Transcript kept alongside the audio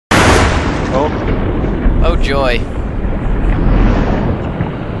enjoy.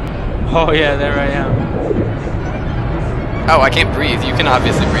 Oh yeah, there I am. Oh, I can't breathe. You can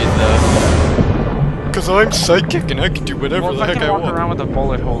obviously breathe though. Cause I'm psychic and I can do whatever the heck I want. Walk around with a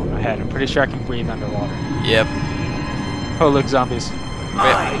bullet hole in my head. I'm pretty sure I can breathe underwater. Yep. Oh look, zombies.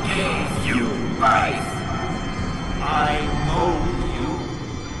 I gave you life. I mold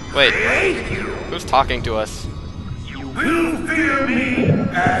you. Wait. Create you. Who's talking to us? You will fear me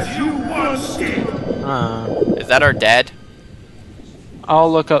as you once did. Is that our dad? I'll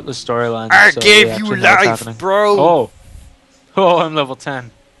look up the storyline. I so we gave actually you know what's life, happening. bro. Oh, I'm level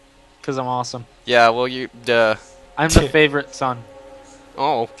 10. Cause I'm awesome. Yeah, well you, duh. I'm the favorite son.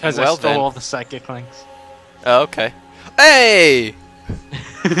 Oh, Cause well I stole then. all the psychic links. Oh, okay. Hey!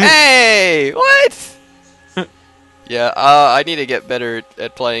 Hey! What? Yeah, I need to get better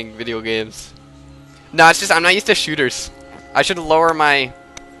at playing video games. No, it's just I'm not used to shooters. I should lower my...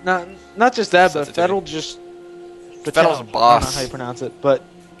 Not just that, but Sensitivity. Fettel just... Fettel's a I don't know boss. how you pronounce it, but...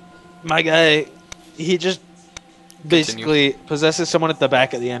 My guy, he just basically possesses someone at the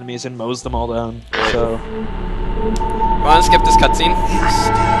back of the enemies and mows them all down, so... Wanna skip this cutscene?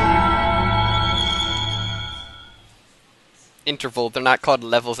 Interval, they're not called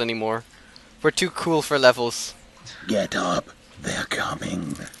levels anymore. We're too cool for levels. Get up. They're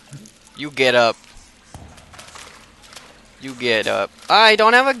coming. You get up. You get up. I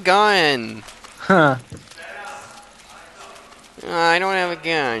don't have a gun! Huh. I don't have a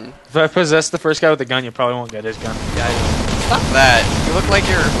gun. If I possess the first guy with the gun, you probably won't get his gun. Yeah, stop that. You look like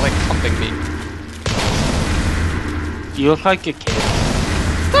you're, like, humping me. You look like a kid.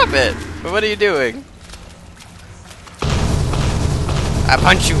 Stop it! But what are you doing? I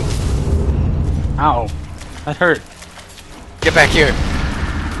punch you! Ow. That hurt. Get back here!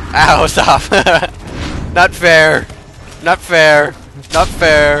 Ow, stop! Not fair! Not fair! Not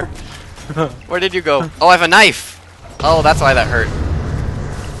fair! Where did you go? Oh, I have a knife! Oh, that's why that hurt.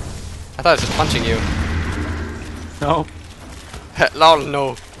 I thought I was just punching you. No. Lol,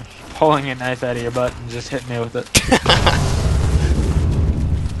 no. Pulling a knife out of your butt and just hitting me with it.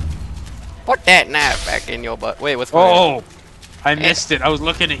 Put that knife back in your butt. Wait, what's going on? Oh! I missed it. I was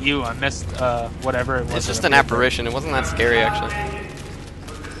looking at you. I missed whatever it was. It's just an apparition. It wasn't that scary, actually.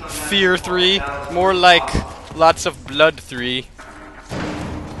 Fear 3. More like lots of blood 3.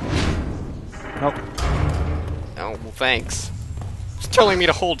 Nope. Oh, well, thanks. It's telling me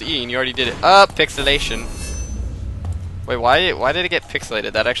to hold E, and you already did it. Pixelation. Wait, why did it get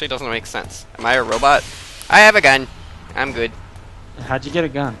pixelated? That actually doesn't make sense. Am I a robot? I have a gun. I'm good. How'd you get a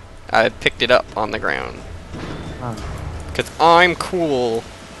gun? I picked it up on the ground. Oh, Because I'm cool.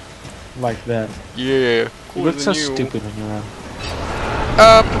 like that. Yeah. You Cooler look so than you. stupid when you're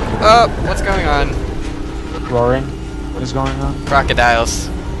What's going on? roaring. What is going on? Crocodiles.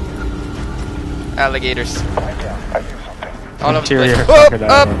 Alligators. All over the Interior place.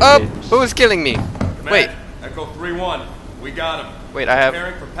 crocodile alligators. Who's killing me? Wait. Echo 3-1. We got him. Wait, I have...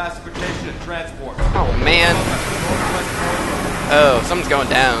 Preparing for pacification and transport. Oh, man. Oh, something's going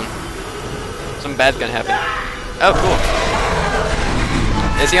down. Something bad's gonna happen. Oh, cool.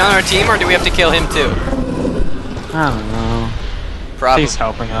 Is he on our team, or do we have to kill him, too? I don't know. Probably. He's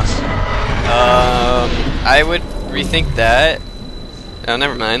helping us. I would rethink that. Oh,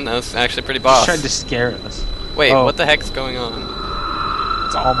 never mind. That was actually pretty boss. He tried to scare us. Wait, Oh. what the heck's going on?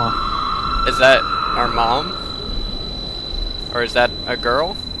 It's Alma. Is that our mom? Or is that a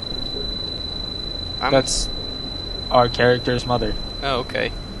girl? That's our character's mother. Oh, okay.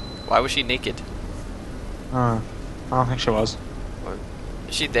 Why was she naked? I don't think she was.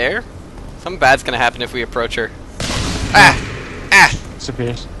 Is she there? Something bad's gonna happen if we approach her. Ah! Ah!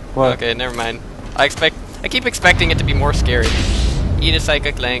 Disappears. What? Okay, never mind. I keep expecting it to be more scary. Eat a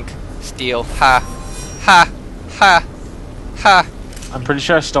psychic link. Steal. Ha. Ha. Ha. Ha. I'm pretty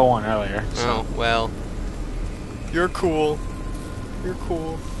sure I stole one earlier. So. Oh, well. You're cool. You're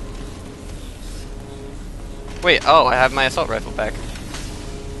cool. Wait, oh, I have my assault rifle back.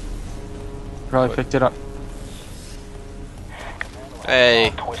 Probably What? picked it up.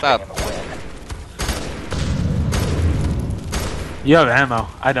 Hey, stop. You have ammo.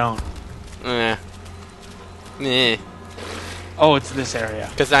 I don't. Eh. Meh. Oh, it's this area.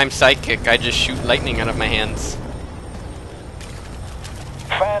 Because I'm psychic, I just shoot lightning out of my hands.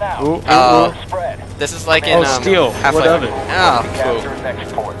 Fan out. Ooh, Oh. Spread. This is like in steel. Half-Life. What of it? Oh, Capture cool.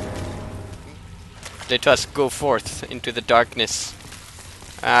 next port. Let us go forth into the darkness.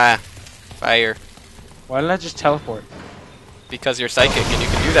 Ah, fire. Why did I just teleport? Because you're psychic and you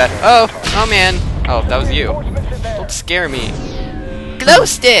can do that. Oh, oh man. Oh, that was you. Don't scare me. Glow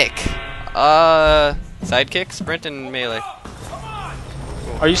stick! Sidekick, sprint, and melee.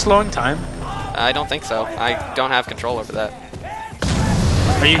 Are you slowing time? I don't think so. I don't have control over that.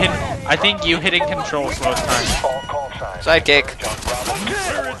 Are you hitting? I think you hitting control slows time. Sidekick.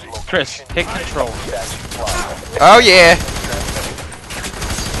 Chris, hit control. Oh yeah.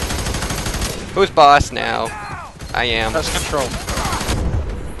 Who's boss now? I am. Press control.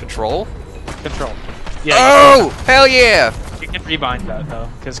 Control? Control. Yeah. Oh! Hell yeah! You can rebind that though,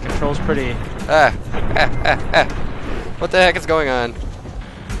 because control's pretty. What the heck is going on?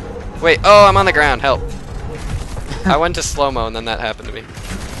 Wait, oh, I'm on the ground. Help. I went to slow-mo and then that happened to me.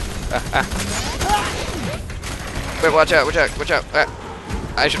 Wait, watch out, watch out, watch out.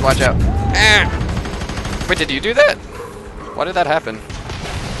 I should watch out. Wait, did you do that? Why did that happen?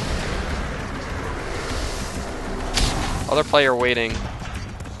 Other player waiting.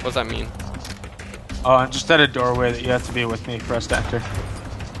 What does that mean? Oh, I'm just at a doorway that you have to be with me for us to enter.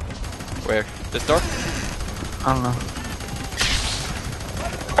 Where? This door? I don't know.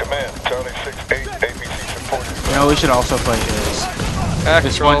 Command, Charlie 6-8, ABC supported. You know, we should also play is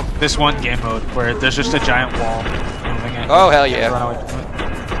Control. this one game mode where there's just a giant wall moving it. Oh, hell yeah. Run away from it.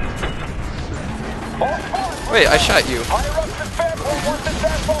 Wait, I shot you.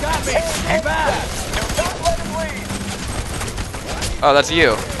 Oh, that's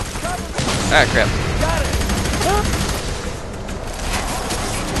you. Ah, crap.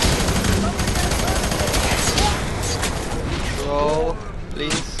 Control,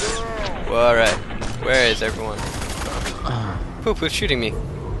 please. Well, alright. Where is everyone? Poop, who's shooting me?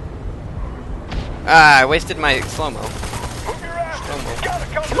 Ah, I wasted my slow-mo.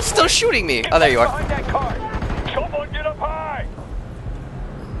 Who's still shooting me? Oh, there you are. Someone get up high!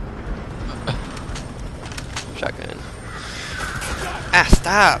 Shotgun. Ah,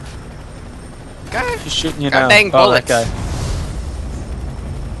 stop! God, He's shooting you God now. dang Oh, bullets. that guy.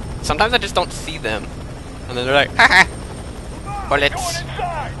 Sometimes I just don't see them. And then they're like, haha! Bullets.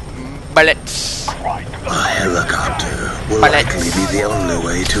 Bullets. A helicopter will likely be the only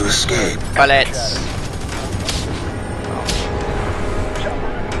way to escape. Bullets.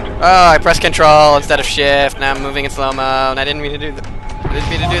 Oh, I pressed control instead of shift. Now I'm moving in slow-mo, and I didn't mean to do that. I didn't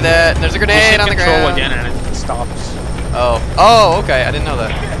mean to do that. There's a grenade on the control ground. again and it stops. Oh. Oh, okay. I didn't know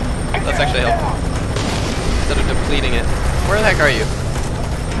that. That's actually helpful. Instead of depleting it. Where the heck are you?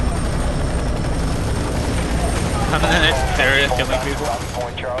 I'm in the next area killing people.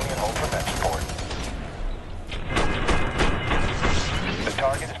 Point Charlie and hold for that support. The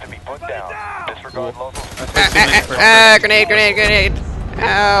target is to be put down. Disregard locals. Grenade, grenade, grenade.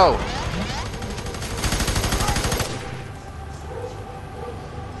 Ow.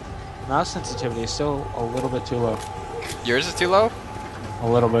 Mouse sensitivity is still a little bit too low. Yours is too low? A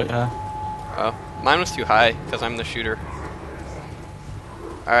little bit, yeah. Oh. Mine was too high, because I'm the shooter.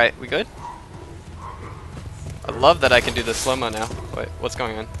 Alright, we good? I love that I can do the slow-mo now. Wait, what's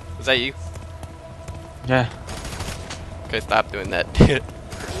going on? Is that you? Yeah. Okay, stop doing that.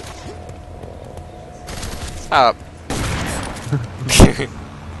 Stop.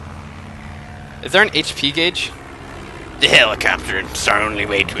 Is there an HP gauge? The helicopter is our only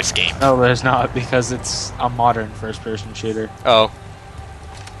way to escape. No, there's not, because it's a modern first-person shooter. Oh.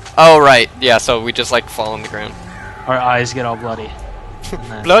 Oh, right. Yeah, so we just, like, fall on the ground. Our eyes get all bloody. And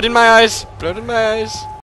then- Blood in my eyes! Blood in my eyes!